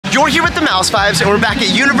You're here with the Mouse Vibes, and we're back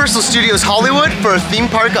at Universal Studios Hollywood for a theme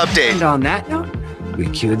park update. And on that note, we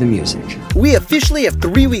cue the music. We officially have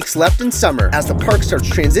 3 weeks left in summer as the park starts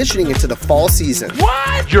transitioning into the fall season.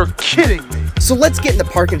 What? You're kidding me. So let's get in the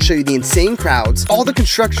park and show you the insane crowds, all the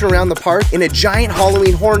construction around the park, and a giant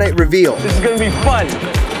Halloween Horror Night reveal. This is gonna be fun.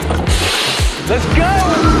 Let's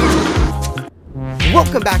go!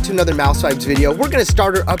 Welcome back to another Mouse Vibes video. We're going to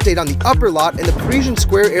start our update on the upper lot in the Parisian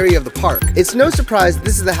Square area of the park. It's no surprise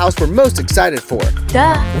this is the house we're most excited for.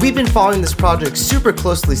 Duh. We've been following this project super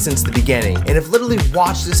closely since the beginning and have literally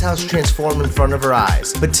watched this house transform in front of our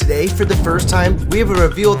eyes. But today, for the first time, we have a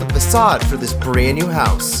reveal of the facade for this brand new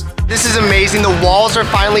house. This is amazing. The walls are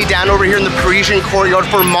finally down over here in the Parisian courtyard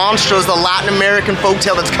for Monstrous, the Latin American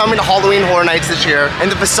folktale that's coming to Halloween Horror Nights this year. And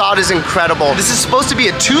the facade is incredible. This is supposed to be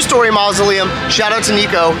a 2-story mausoleum. Shout out to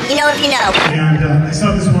Nico. You know if you know. And I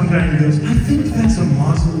saw this one guy and he goes, I think that's a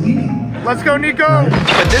mausoleum. Let's go, Nico!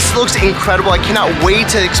 But this looks incredible. I cannot wait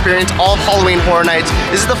to experience all of Halloween Horror Nights.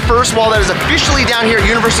 This is the first wall that is officially down here at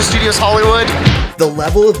Universal Studios Hollywood. The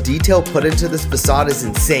level of detail put into this facade is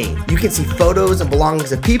insane. You can see photos and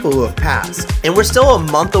belongings of people who have passed. And we're still a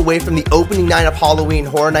month away from the opening night of Halloween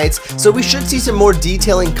Horror Nights, so we should see some more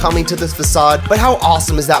detailing coming to this facade. But how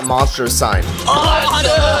awesome is that Monstrous sign?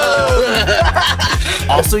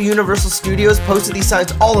 Also, Universal Studios posted these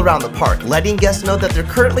signs all around the park, letting guests know that they're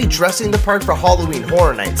currently dressing the park for Halloween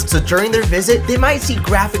Horror Nights. So during their visit, they might see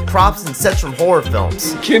graphic props and sets from horror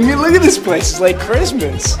films. Kidding me? Look at this place. It's like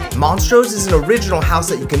Christmas. Monstrous is an original house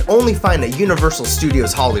that you can only find at Universal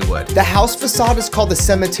Studios Hollywood. The house facade is called the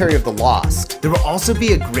Cemetery of the Lost. There will also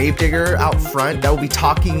be a gravedigger out front that will be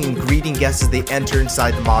talking and greeting guests as they enter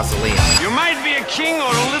inside the mausoleum. You might be a king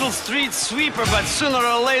or a little street sweeper, but sooner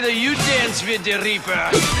or later you dance with the Reaper.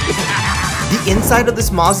 The inside of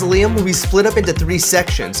this mausoleum will be split up into 3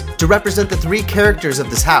 sections to represent the 3 characters of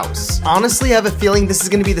this house. Honestly, I have a feeling this is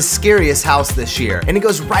going to be the scariest house this year, and it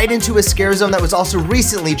goes right into a scare zone that was also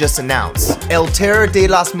recently just announced, El Terror de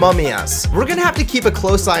las Momias. We're going to have to keep a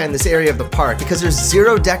close eye on this area of the park because there's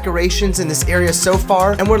 0 decorations in this area so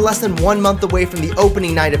far, and we're less than 1 month away from the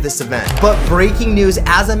opening night of this event. But breaking news,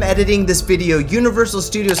 as I'm editing this video, Universal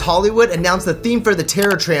Studios Hollywood announced the theme for the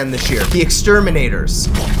Terror Tram this year, the Exterminatorz.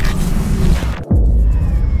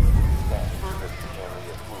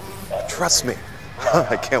 Trust me.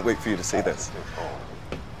 I can't wait for you to see this.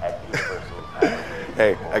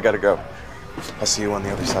 Hey, I gotta go. I'll see you on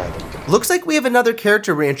the other side. Looks like we have another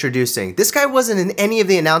character we're introducing. This guy wasn't in any of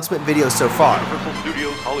the announcement videos so far.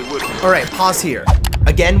 Alright, pause here.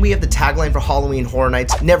 Again, we have the tagline for Halloween Horror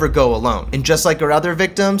Nights, never go alone. And just like our other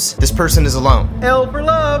victims, this person is alone. L for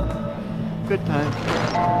love. Good time.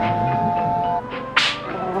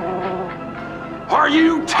 Are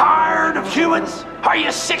you tired of humans? Are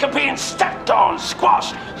you sick of being stepped on,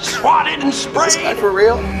 squashed, swatted, and sprayed? Is this guy for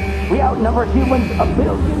real? We outnumber humans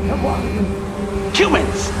 1,000,000,000 to 1.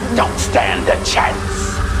 Humans don't stand a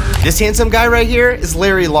chance. This handsome guy right here is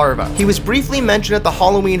Larry Larva. He was briefly mentioned at the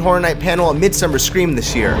Halloween Horror Night panel at Midsummer Scream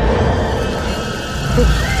this year.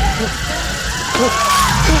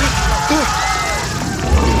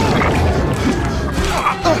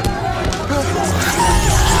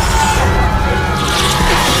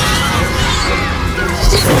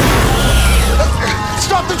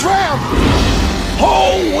 Stop the tram!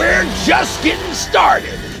 Oh, we're just getting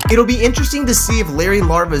started. It'll be interesting to see if Larry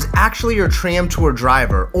Larva is actually your tram tour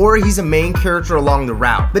driver, or he's a main character along the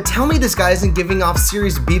route. But tell me this guy isn't giving off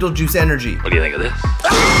serious Beetlejuice energy. What do you think of this?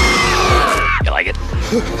 You like it?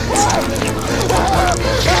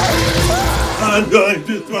 I'm going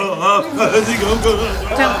to throw up.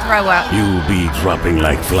 Don't throw up. You'll be dropping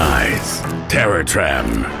like flies. Terror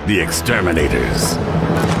Tram, the Exterminatorz.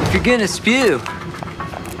 If you're gonna spew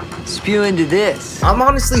into this. I'm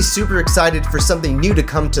honestly super excited for something new to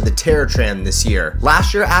come to the Terror Tram this year.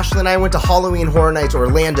 Last year, Ashley and I went to Halloween Horror Nights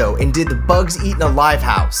Orlando and did the Bugs Eaten Alive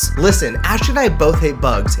house. Listen, Ashley and I both hate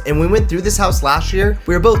bugs, and when we went through this house last year,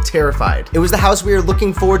 we were both terrified. It was the house we were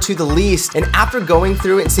looking forward to the least, and after going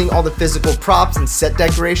through it and seeing all the physical props and set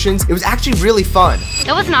decorations, it was actually really fun.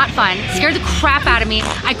 It was not fun. It scared the crap out of me.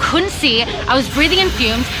 I couldn't see. I was breathing in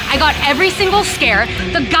fumes. I got every single scare.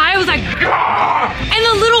 The guy was like, "Gah!" And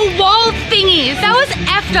the little wall thingies. That was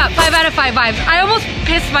effed up. 5 out of 5 vibes. I almost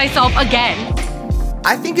pissed myself again.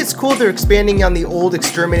 I think it's cool they're expanding on the old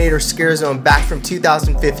Exterminator scare zone back from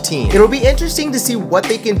 2015. It'll be interesting to see what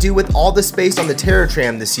they can do with all the space on the Terror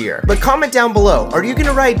Tram this year. But comment down below, are you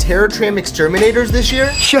gonna ride Terror Tram Exterminatorz this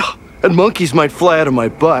year? Yeah, and monkeys might fly out of my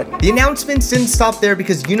butt. The announcements didn't stop there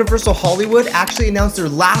because Universal Hollywood actually announced their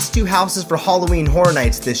last 2 houses for Halloween Horror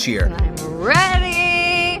Nights this year. I'm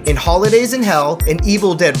ready. in Holidayz In Hell, and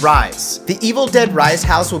Evil Dead Rise. The Evil Dead Rise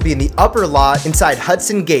house will be in the upper lot inside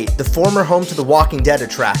Hudson Gate, the former home to the Walking Dead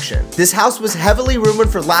attraction. This house was heavily rumored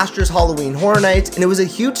for last year's Halloween Horror Nights, and it was a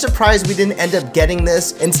huge surprise we didn't end up getting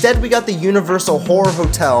this. Instead, we got the Universal Horror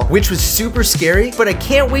Hotel, which was super scary, but I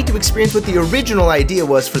can't wait to experience what the original idea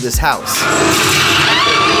was for this house.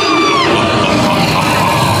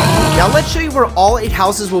 Now let's show you where all 8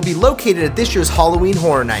 houses will be located at this year's Halloween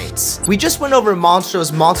Horror Nights. We just went over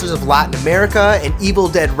Monstros, Monsters of Latin America, and Evil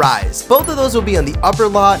Dead Rise. Both of those will be on the upper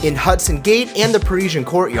lot in Hudson Gate and the Parisian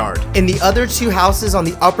Courtyard. And the other 2 houses on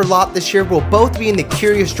the upper lot this year will both be in the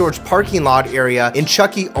Curious George parking lot area in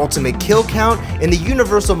Chucky Ultimate Kill Count and the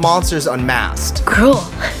Universal Monsters Unmasked. Cool.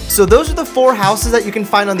 So those are the 4 houses that you can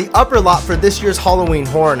find on the upper lot for this year's Halloween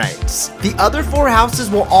Horror Nights. The other 4 houses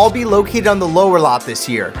will all be located on the lower lot this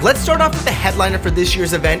year. Let's start off with the headliner for this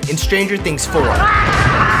year's event in Stranger Things 4.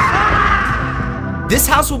 This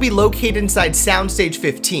house will be located inside Soundstage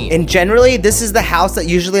 15, and generally this is the house that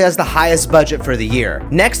usually has the highest budget for the year.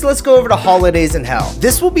 Next, let's go over to Holidayz In Hell.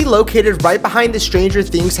 This will be located right behind the Stranger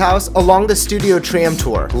Things house along the Studio Tram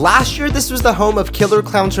tour. Last year, this was the home of Killer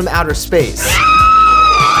Clowns from Outer Space.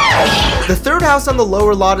 The third house on the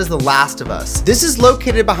lower lot is The Last of Us. This is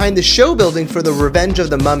located behind the show building for the Revenge of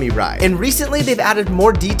the Mummy ride. And recently they've added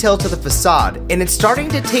more detail to the facade, and it's starting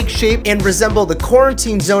to take shape and resemble the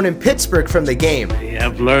quarantine zone in Pittsburgh from the game. You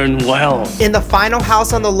have learned well. And the final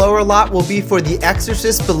house on the lower lot will be for The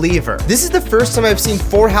Exorcist Believer. This is the first time I've seen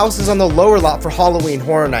 4 houses on the lower lot for Halloween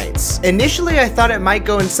Horror Nights. Initially I thought it might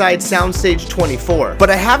go inside Soundstage 24, but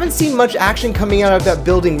I haven't seen much action coming out of that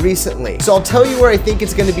building recently. So I'll tell you where I think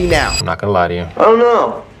it's gonna be now. I'm not gonna lie to you. Oh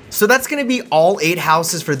no. So that's gonna be all 8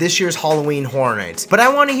 houses for this year's Halloween Horror Nights. But I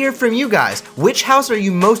wanna hear from you guys. Which house are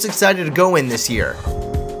you most excited to go in this year?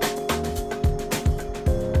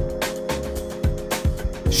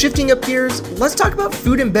 Shifting up gears, let's talk about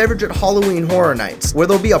food and beverage at Halloween Horror Nights, where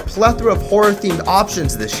there'll be a plethora of horror-themed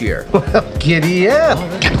options this year. Giddy up!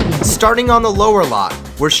 Starting on the lower lot,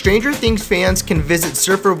 where Stranger Things fans can visit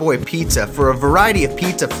Surfer Boy Pizza for a variety of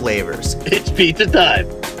pizza flavors. It's pizza time.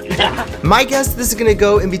 My guess this is gonna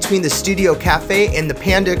go in between the Studio Cafe and the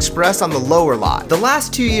Panda Express on the lower lot. The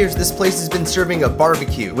last 2 years, this place has been serving a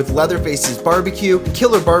barbecue with Leatherface's barbecue and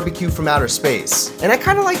Killer Barbecue from Outer Space. And I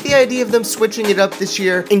kinda like the idea of them switching it up this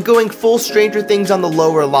year and going full Stranger Things on the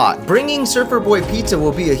lower lot. Bringing Surfer Boy Pizza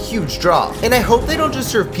will be a huge draw. And I hope they don't just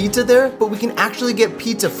serve pizza there, but we can actually get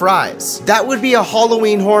pizza fries. That would be a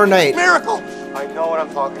Halloween Horror Night. Miracle! I know what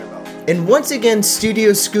I'm talking about. And once again,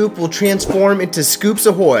 Studio Scoop will transform into Scoops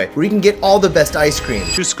Ahoy, where you can get all the best ice cream.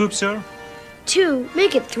 2 scoops, sir? 2,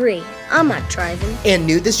 make it 3. I'm not driving. And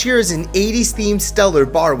new this year is an 80s themed Stellar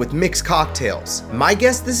bar with mixed cocktails. My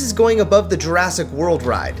guess this is going above the Jurassic World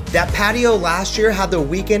ride. That patio last year had the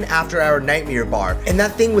Weekend After Hour Nightmare bar, and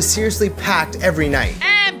that thing was seriously packed every night.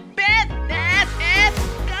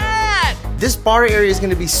 This bar area is going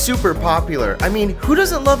to be super popular. I mean, who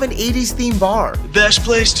doesn't love an 80s themed bar? The best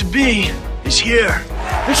place to be is here.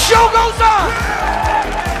 The show goes on!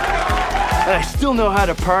 I still know how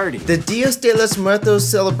to party. The Dias de los Muertos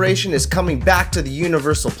celebration is coming back to the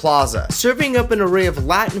Universal Plaza, serving up an array of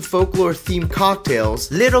Latin folklore themed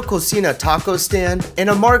cocktails, Little Cocina taco stand, and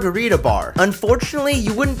a margarita bar. Unfortunately,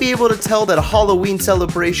 you wouldn't be able to tell that a Halloween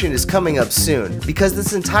celebration is coming up soon, because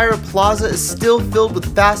this entire plaza is still filled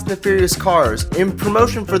with Fast and the Furious cars in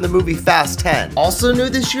promotion for the movie Fast 10. Also new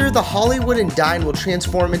this year, the Hollywood and Dine will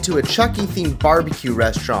transform into a Chucky themed barbecue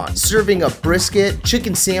restaurant, serving up brisket,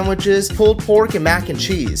 chicken sandwiches, pulled pork, and mac and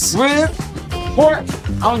cheese. Rib, pork,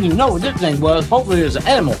 I don't even know what this thing was. Hopefully it's an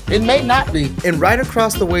animal. It may not be. And right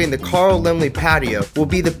across the way in the Carl Lemley patio will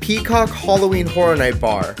be the Peacock Halloween Horror Night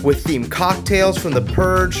bar, with themed cocktails from The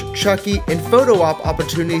Purge, Chucky, and photo op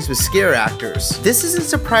opportunities with scare actors. This isn't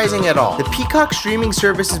surprising at all. The Peacock streaming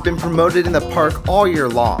service has been promoted in the park all year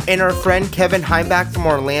long, and our friend Kevin Heimbach from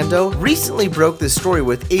Orlando recently broke this story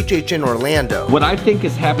with HHN Orlando. What I think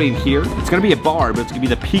is happening here, it's gonna be a bar, but it's gonna be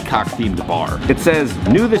the Peacock themed bar. It says,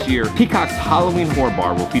 new this year, Peacock's Halloween Horror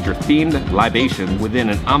Bar will feature themed libations within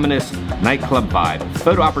an ominous nightclub vibe,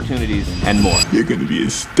 photo opportunities, and more. You're gonna be a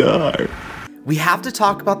star. We have to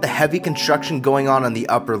talk about the heavy construction going on the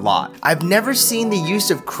upper lot. I've never seen the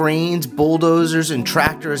use of cranes, bulldozers, and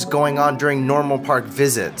tractors going on during normal park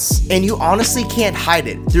visits. And you honestly can't hide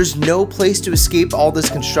it. There's no place to escape all this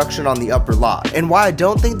construction on the upper lot. And while I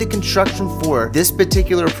don't think the construction for this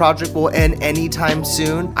particular project will end anytime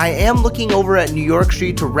soon, I am looking over at New York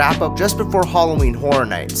Street to wrap up just before Halloween Horror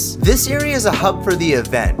Nights. This area is a hub for the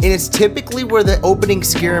event, and it's typically where the opening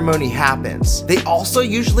ceremony happens. They also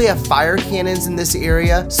usually have fire cannons run-ins in this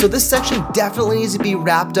area, so this section definitely needs to be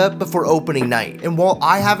wrapped up before opening night. And while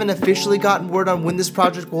I haven't officially gotten word on when this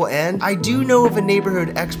project will end, I do know of a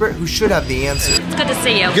neighborhood expert who should have the answer. It's good to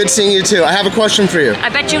see you. Good seeing you too. I have a question for you. I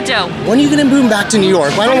bet you do. When are you gonna move back to New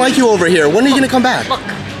York? I don't like you over here. When are you gonna come back? Look,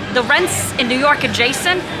 the rents in New York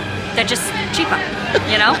adjacent, they're just cheaper,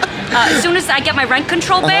 you know? As soon as I get my rent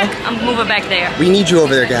control back, I'm moving back there. We need you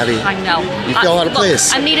over there, Gabby. I know. You feel out of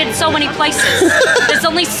place. I'm needed so many places. There's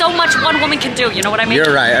only so much one woman can do, you know what I mean?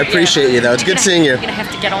 You're right, I appreciate you though. It's good seeing you. You're gonna have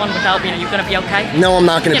to get on without me. Are you gonna be okay? No, I'm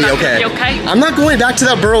not gonna be okay. You're not gonna be okay? I'm not going back to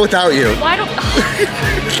that borough without you. Why don't...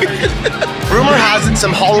 Rumor has it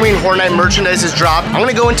some Halloween Horror Night merchandise is dropped. I'm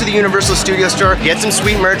gonna go into the Universal Studio store, get some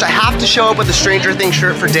sweet merch. I have to show up with a Stranger Things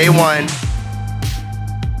shirt for day one.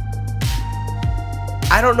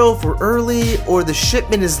 I don't know if we're early or the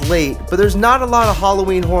shipment is late, but there's not a lot of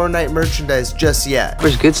Halloween Horror Night merchandise just yet.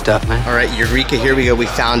 There's good stuff, man. All right, Eureka, here we go. We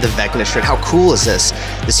found the Vecna shirt. How cool is this?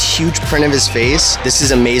 This huge print of his face. This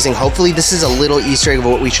is amazing. Hopefully this is a little Easter egg of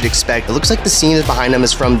what we should expect. It looks like the scene behind him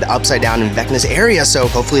is from the Upside Down in Vecna's area, so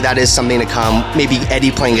hopefully that is something to come. Maybe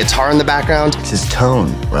Eddie playing guitar in the background. It's his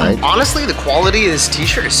tone, right? Honestly, the quality of this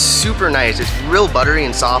t-shirt is super nice. It's real buttery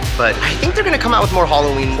and soft, but I think they're gonna come out with more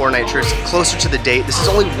Halloween Horror Night shirts closer to the date. This is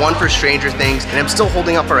only one for Stranger Things, and I'm still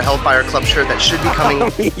holding up our Hellfire Club shirt that should be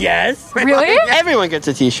coming. Yes. Really? Everyone gets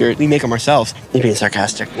a t-shirt. We make them ourselves. You're being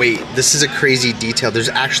sarcastic. Wait, this is a crazy detail. There's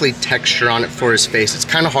actually texture on it for his face. It's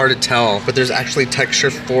kind of hard to tell, but there's actually texture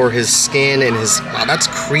for his skin and his... Wow, that's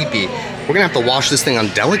creepy. We're gonna have to wash this thing on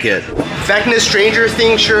delicate. Vecna's Stranger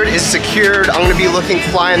Things shirt is secured. I'm gonna be looking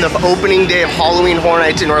fly on the opening day of Halloween Horror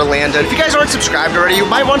Nights in Orlando. If you guys aren't subscribed already, you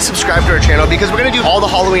might want to subscribe to our channel because we're gonna do all the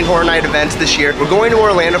Halloween Horror Night events this year. We're going to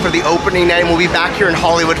Orlando for the opening night and we'll be back here in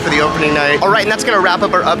Hollywood for the opening night. All right, and that's gonna wrap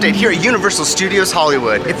up our update here at Universal Studios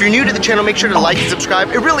Hollywood. If you're new to the channel, make sure to like and subscribe.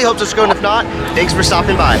 It really helps us grow, and if not, thanks for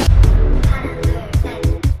stopping by.